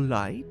favorable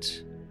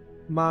light,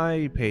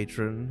 my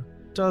patron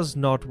does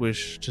not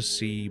wish to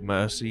see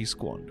mercy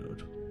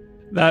squandered.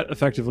 That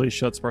effectively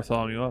shuts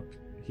Bartholomew up.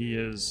 He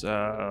is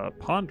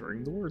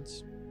pondering the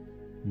words.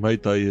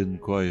 Might I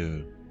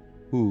inquire,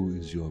 who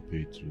is your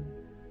patron?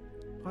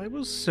 I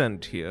was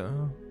sent here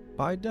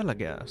by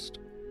Delagast.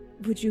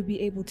 Would you be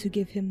able to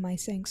give him my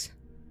thanks?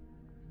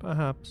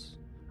 Perhaps.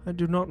 I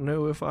do not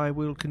know if I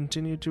will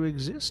continue to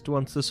exist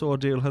once this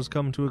ordeal has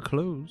come to a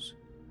close,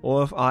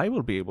 or if I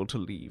will be able to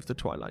leave the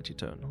Twilight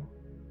Eternal.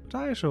 But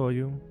I assure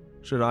you,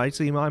 should I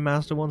see my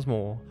master once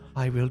more,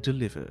 I will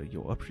deliver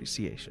your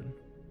appreciation.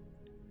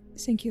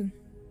 Thank you.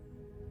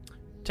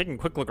 Taking a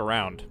quick look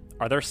around,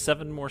 are there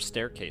 7 more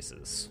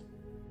staircases?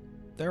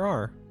 There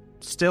are.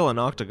 Still an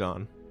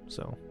octagon,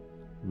 so...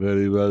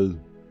 Very well.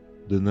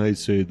 Then I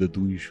say that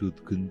we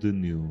should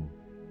continue.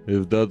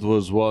 If that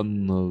was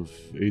one of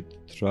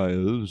 8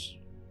 trials,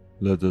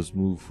 let us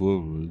move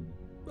forward.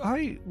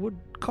 I would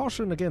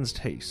caution against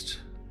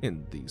haste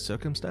in these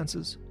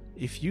circumstances.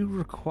 If you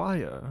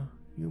require,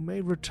 you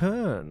may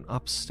return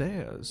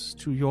upstairs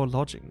to your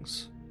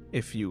lodgings.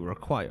 If you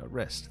require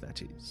rest,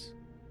 that is.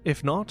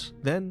 If not,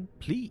 then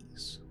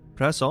please,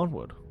 press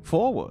onward,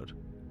 forward.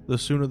 The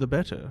sooner the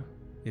better,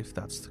 if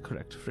that's the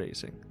correct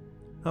phrasing.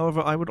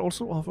 However, I would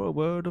also offer a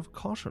word of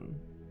caution,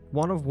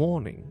 one of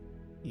warning,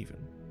 even.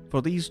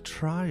 For these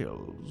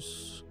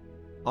trials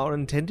are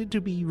intended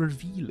to be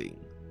revealing,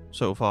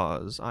 so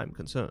far as I'm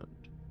concerned,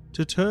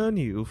 to turn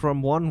you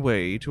from one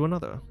way to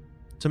another,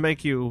 to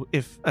make you,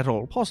 if at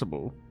all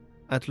possible,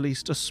 at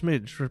least a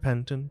smidge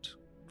repentant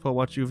for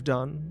what you've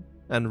done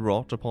and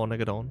wrought upon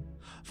Egadon.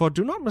 For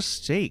do not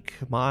mistake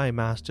my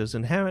master's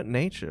inherent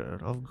nature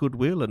of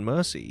goodwill and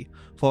mercy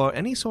for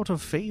any sort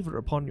of favor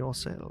upon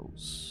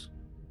yourselves.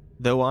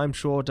 Though I'm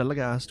sure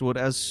Delegast would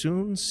as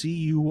soon see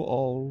you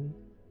all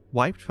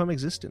wiped from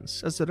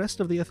existence as the rest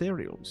of the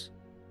ethereals.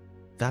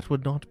 That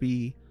would not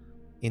be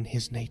in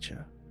his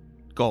nature,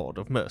 God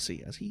of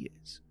mercy as he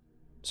is.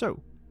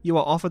 So, you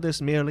are offered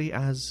this merely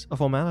as a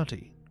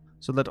formality,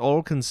 so that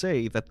all can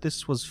say that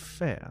this was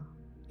fair.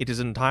 It is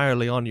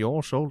entirely on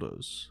your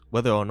shoulders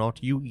whether or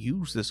not you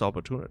use this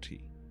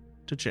opportunity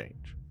to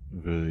change.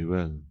 Very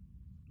well.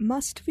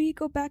 Must we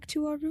go back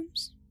to our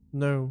rooms?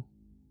 No,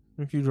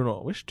 if you do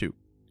not wish to.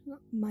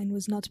 Mine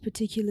was not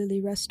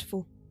particularly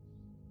restful.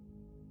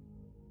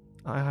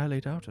 I highly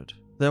doubt it.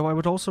 Though I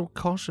would also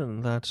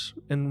caution that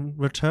in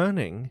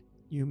returning,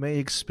 you may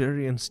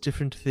experience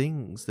different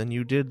things than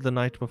you did the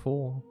night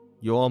before.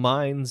 Your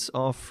minds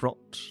are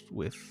fraught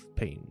with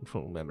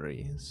painful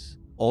memories,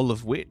 all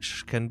of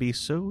which can be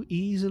so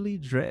easily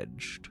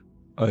dredged.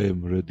 I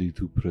am ready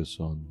to press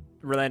on.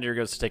 Rolandir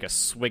goes to take a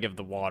swig of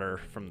the water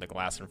from the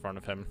glass in front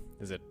of him.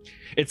 Is it?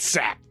 It's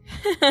sap.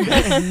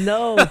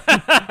 No.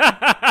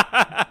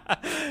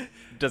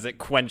 Does it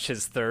quench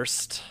his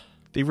thirst?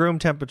 The room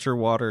temperature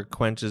water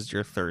quenches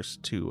your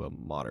thirst to a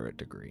moderate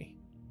degree.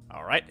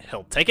 All right,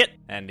 he'll take it,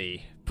 and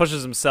he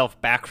pushes himself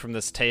back from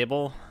this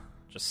table,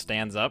 just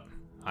stands up.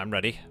 I'm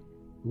ready.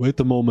 Wait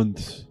a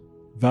moment.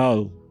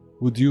 Val,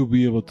 would you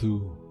be able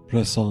to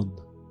press on?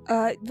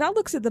 Val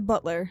looks at the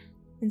butler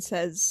and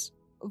says,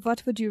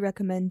 "What would you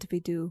recommend we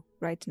do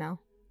right now?"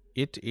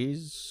 It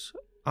is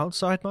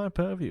outside my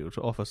purview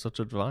to offer such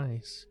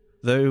advice,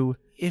 though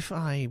if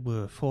I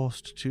were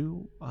forced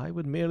to, I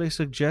would merely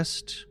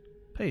suggest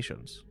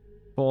patience,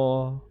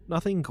 for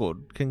nothing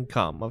good can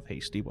come of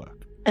hasty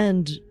work.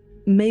 And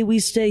may we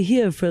stay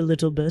here for a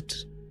little bit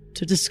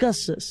to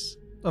discuss this?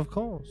 Of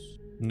course.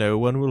 No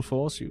one will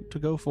force you to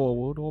go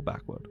forward or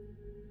backward.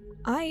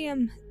 I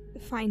am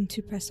fine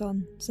to press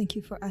on. Thank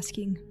you for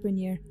asking,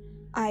 Brynir.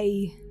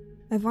 I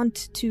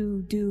want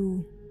to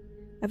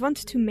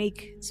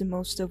make the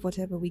most of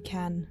whatever we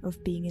can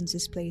of being in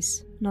this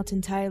place. Not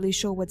entirely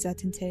sure what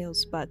that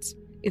entails, but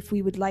if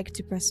we would like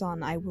to press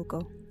on, I will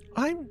go.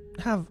 I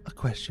have a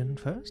question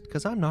first,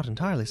 because I'm not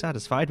entirely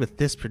satisfied with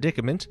this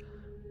predicament.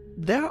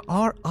 There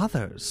are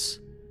others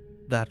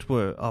that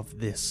were of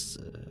this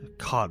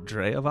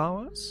cadre of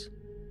ours,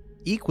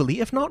 equally,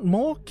 if not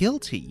more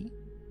guilty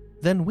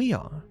than we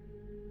are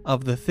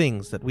of the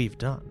things that we've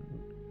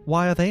done.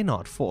 Why are they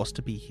not forced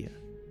to be here?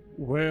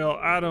 Well,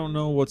 I don't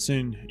know what's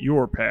in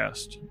your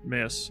past,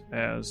 miss,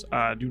 as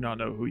I do not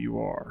know who you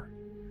are.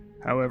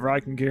 However, I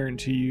can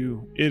guarantee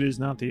you it is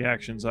not the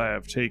actions I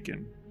have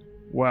taken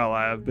while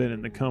I have been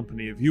in the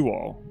company of you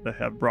all that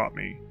have brought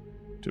me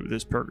to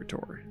this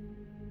purgatory.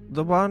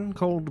 The one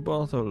called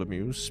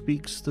Bartholomew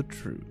speaks the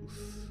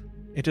truth.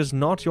 It is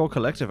not your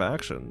collective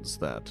actions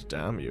that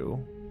damn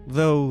you,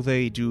 though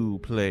they do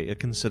play a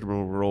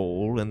considerable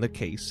role in the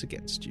case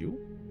against you.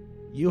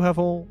 You have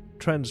all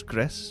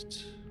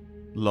transgressed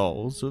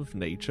laws of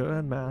nature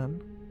and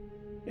man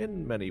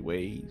in many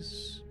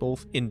ways,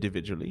 both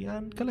individually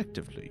and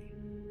collectively.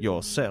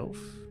 Yourself,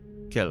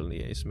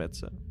 Kelnier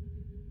Smetsa,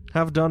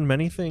 have done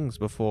many things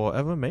before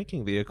ever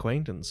making the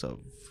acquaintance of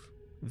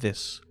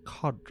this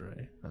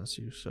cadre, as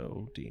you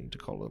so deem to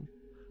call them.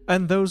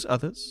 And those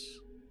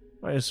others,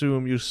 I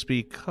assume you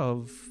speak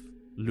of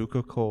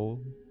Luca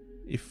Cole,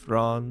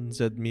 Ifran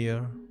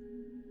Zedmir,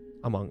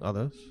 among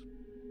others.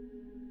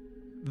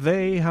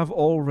 They have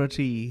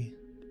already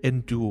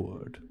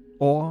endured,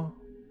 or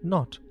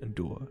not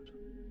endured,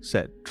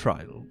 said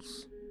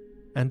trials,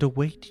 and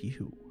await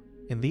you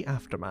in the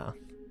aftermath.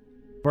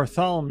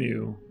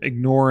 Bartholomew, not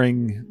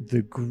ignoring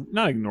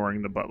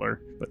the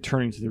butler, but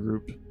turning to the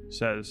group,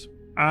 says,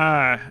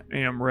 I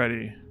am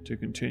ready to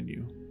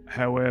continue.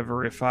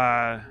 However, if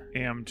I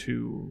am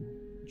to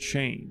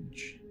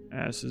change,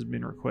 as has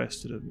been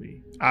requested of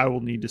me, I will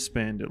need to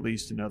spend at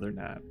least another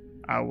night.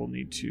 I will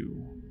need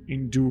to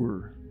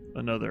endure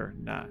another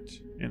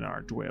night in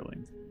our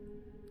dwelling.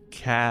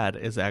 Cad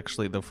is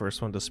actually the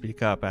first one to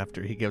speak up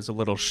after he gives a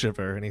little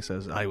shiver, and he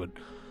says, I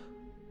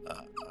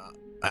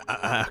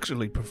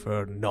actually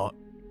prefer not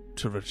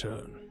to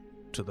return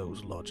to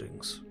those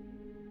lodgings,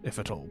 if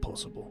at all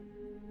possible.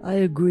 I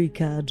agree,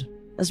 Cad.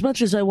 As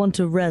much as I want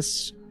to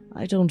rest,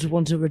 I don't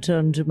want to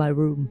return to my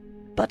room.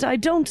 But I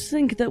don't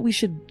think that we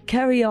should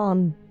carry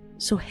on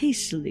so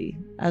hastily,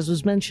 as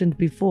was mentioned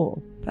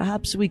before.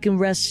 Perhaps we can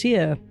rest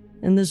here,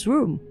 in this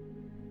room.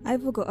 I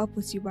will go up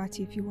with you,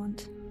 Barty, if you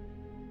want.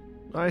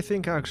 I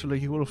think actually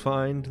you will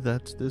find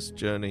that this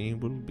journey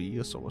will be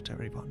a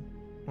solitary one.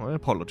 I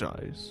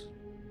apologize.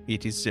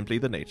 It is simply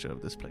the nature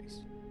of this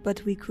place.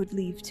 But we could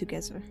leave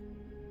together.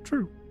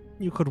 True.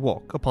 you could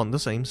walk upon the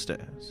same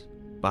stairs.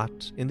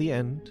 But in the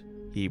end,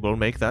 he will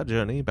make that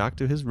journey back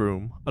to his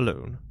room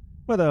alone,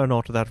 whether or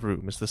not that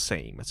room is the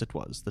same as it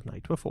was the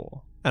night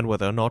before, and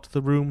whether or not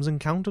the rooms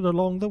encountered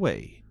along the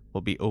way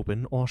will be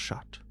open or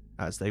shut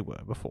as they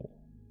were before.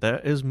 There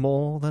is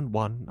more than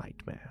one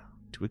nightmare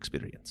to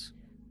experience.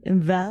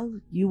 And Val,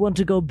 you want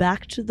to go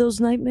back to those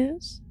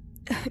nightmares?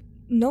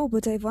 No,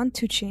 but I want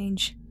to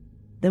change.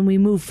 Then we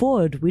move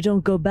forward. We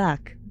don't go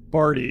back.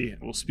 Barty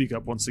will speak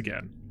up once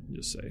again.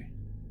 Just say,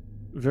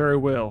 very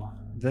well.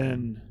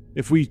 Then,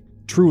 if we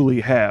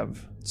truly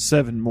have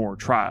 7 more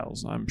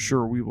trials, I'm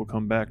sure we will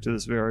come back to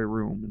this very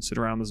room and sit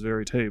around this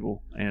very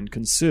table and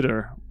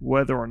consider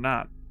whether or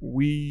not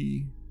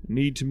we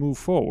need to move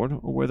forward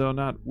or whether or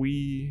not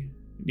we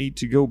need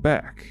to go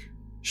back.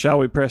 Shall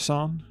we press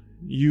on?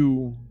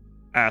 You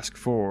ask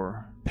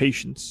for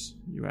patience.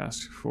 You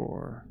ask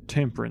for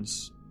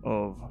temperance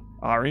of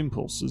our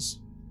impulses.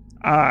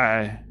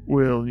 I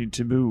will need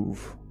to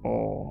move,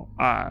 or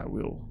I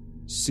will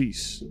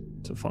cease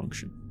to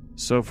function.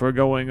 So if we're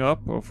going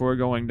up or if we're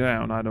going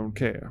down, I don't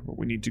care, but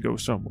we need to go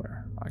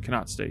somewhere. I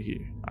cannot stay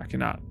here. I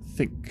cannot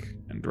think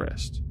and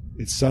rest.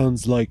 It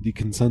sounds like the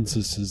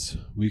consensus is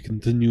we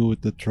continue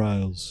with the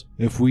trials.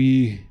 If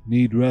we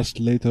need rest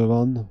later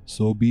on,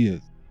 so be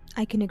it.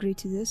 I can agree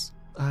to this.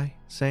 Aye,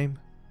 same.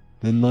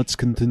 Then let's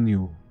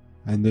continue.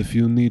 And if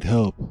you need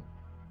help,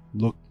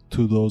 look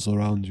to those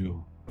around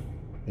you.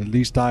 At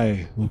least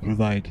I will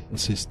provide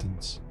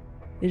assistance.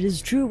 It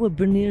is true what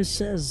Bernier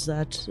says,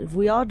 that if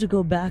we are to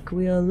go back,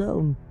 we are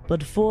alone.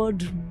 But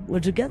forward, we're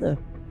together.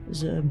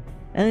 Is there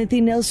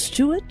anything else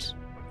to it?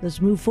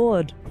 Let's move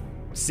forward.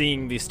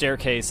 Seeing the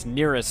staircase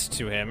nearest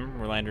to him,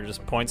 Relander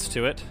just points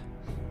to it.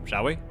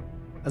 Shall we?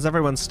 As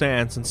everyone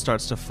stands and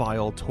starts to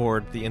file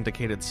toward the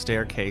indicated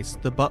staircase,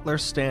 the butler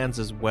stands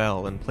as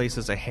well and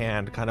places a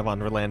hand kind of on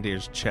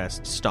Rolandier's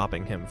chest,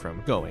 stopping him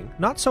from going.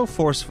 Not so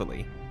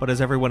forcefully, but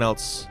as everyone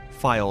else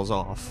files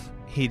off,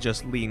 he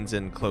just leans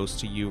in close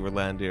to you,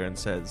 Rolandier, and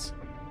says,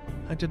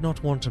 I did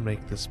not want to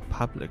make this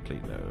publicly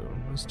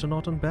known, as to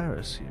not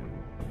embarrass you.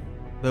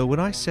 Though when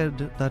I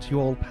said that you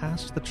all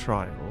passed the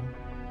trial,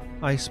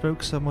 I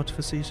spoke somewhat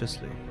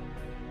facetiously.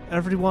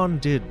 Everyone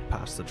did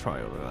pass the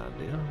trial,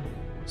 Rolandier,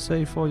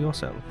 save for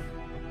yourself.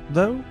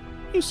 Though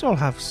you still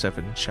have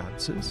 7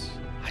 chances,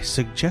 I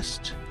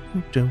suggest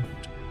you don't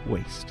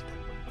waste them.